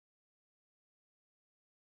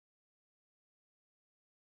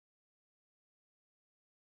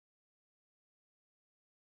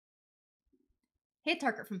Hey, it's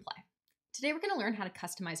Harker from Play. Today we're going to learn how to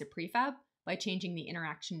customize a prefab by changing the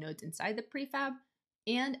interaction nodes inside the prefab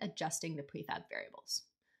and adjusting the prefab variables.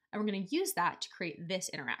 And we're going to use that to create this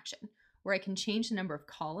interaction, where I can change the number of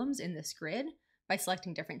columns in this grid by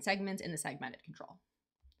selecting different segments in the segmented control.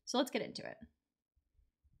 So let's get into it.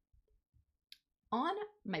 On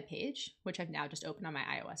my page, which I've now just opened on my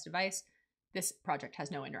iOS device, this project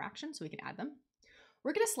has no interaction, so we can add them.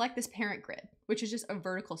 We're going to select this parent grid, which is just a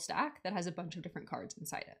vertical stack that has a bunch of different cards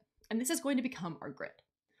inside it. And this is going to become our grid.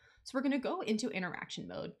 So we're going to go into interaction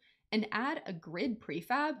mode and add a grid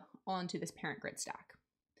prefab onto this parent grid stack.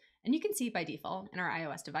 And you can see by default in our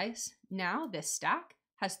iOS device, now this stack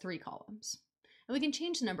has 3 columns. And we can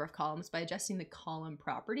change the number of columns by adjusting the column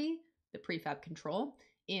property, the prefab control,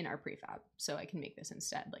 in our prefab. So I can make this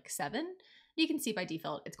instead like 7. You can see by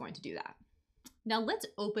default, it's going to do that. Now let's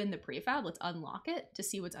open the prefab, let's unlock it to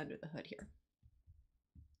see what's under the hood here.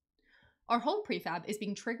 Our whole prefab is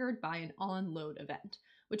being triggered by an onload event,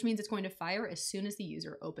 which means it's going to fire as soon as the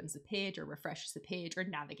user opens the page or refreshes the page or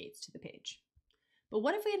navigates to the page. But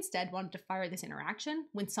what if we instead wanted to fire this interaction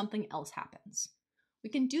when something else happens? We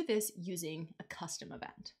can do this using a custom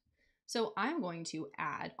event. So I'm going to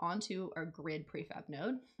add onto our grid prefab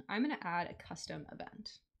node, I'm going to add a custom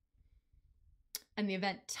event. And the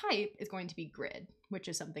event type is going to be grid, which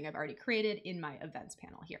is something I've already created in my events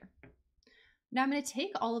panel here. Now I'm going to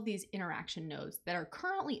take all of these interaction nodes that are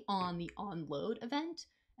currently on the onload event,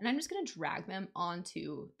 and I'm just going to drag them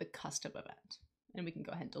onto the custom event. And we can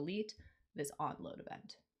go ahead and delete this onload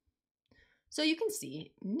event. So you can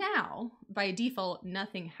see now, by default,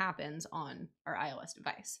 nothing happens on our iOS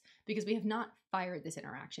device because we have not fired this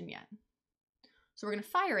interaction yet. So we're going to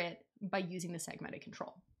fire it by using the segmented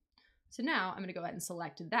control. So now I'm going to go ahead and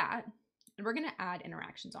select that, and we're going to add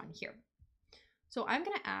interactions on here. So I'm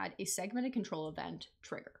going to add a segmented control event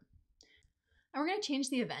trigger. And we're going to change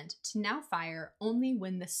the event to now fire only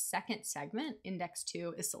when the second segment, index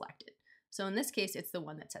 2, is selected. So in this case, it's the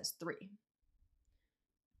one that says 3.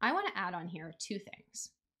 I want to add on here 2 things.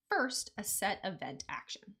 First, a set event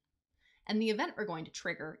action. And the event we're going to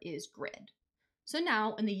trigger is grid. So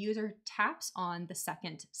now when the user taps on the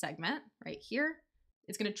second segment right here,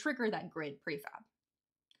 it's going to trigger that grid prefab.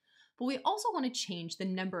 But we also want to change the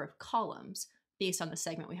number of columns based on the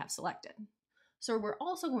segment we have selected. So we're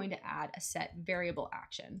also going to add a set variable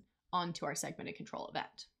action onto our segmented control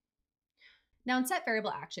event. Now in set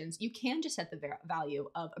variable actions, you can just set the value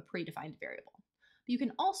of a predefined variable. But you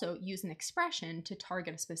can also use an expression to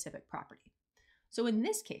target a specific property. So in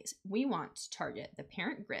this case, we want to target the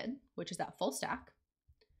parent grid, which is that full stack.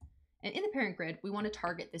 And in the parent grid, we want to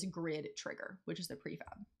target this grid trigger, which is the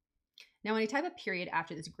prefab. Now, when I type a period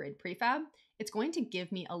after this grid prefab, it's going to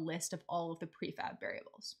give me a list of all of the prefab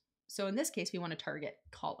variables. So in this case, we want to target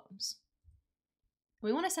columns.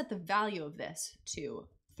 We want to set the value of this to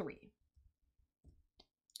 3.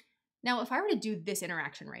 Now, if I were to do this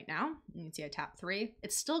interaction right now, you can see I tap 3,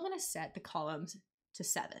 it's still going to set the columns to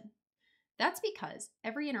 7. That's because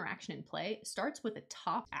every interaction in Play starts with a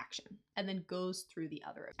top action and then goes through the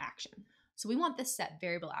other action. So we want this set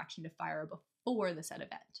variable action to fire before the set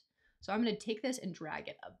event. So I'm going to take this and drag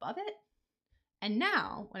it above it. And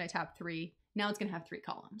now when I tap 3, now it's going to have 3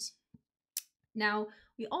 columns. Now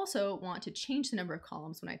we also want to change the number of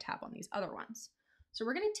columns when I tap on these other ones. So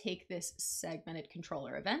we're going to take this segmented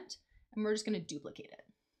controller event and we're just going to duplicate it.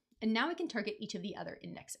 And now we can target each of the other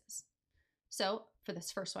indexes. So for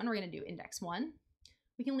this first one, we're going to do index 1.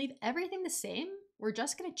 We can leave everything the same. We're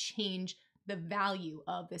just going to change the value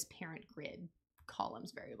of this parent grid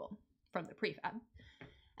columns variable from the prefab.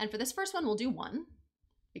 And for this first one, we'll do 1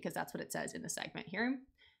 because that's what it says in the segment here.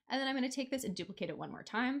 And then I'm going to take this and duplicate it one more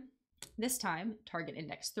time. This time, target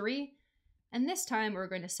index 3. And this time, we're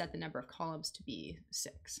going to set the number of columns to be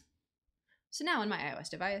 6. So now on my iOS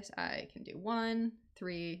device, I can do 1,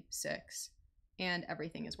 3, 6, and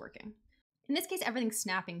everything is working. In this case, everything's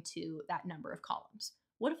snapping to that number of columns.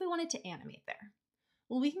 What if we wanted to animate there?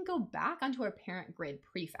 Well, we can go back onto our parent grid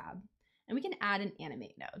prefab, and we can add an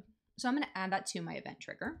animate node. So I'm going to add that to my event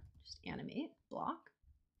trigger, just animate, block.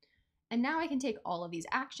 And now I can take all of these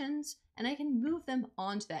actions, and I can move them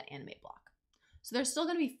onto that animate block. So they're still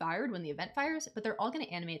going to be fired when the event fires, but they're all going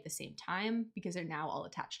to animate at the same time because they're now all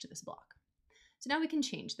attached to this block. So now we can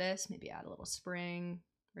change this, maybe add a little spring,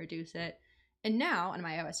 reduce it. And now on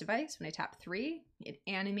my iOS device, when I tap 3, it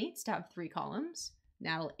animates to have 3 columns.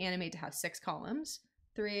 Now it'll animate to have 6 columns,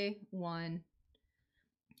 3, 1.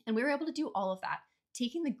 And we were able to do all of that,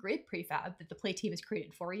 taking the grid prefab that the Play team has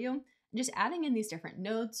created for you, and just adding in these different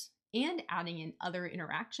nodes and adding in other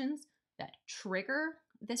interactions that trigger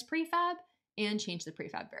this prefab and change the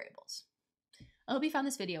prefab variables. I hope you found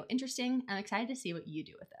this video interesting. I'm excited to see what you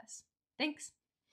do with this. Thanks.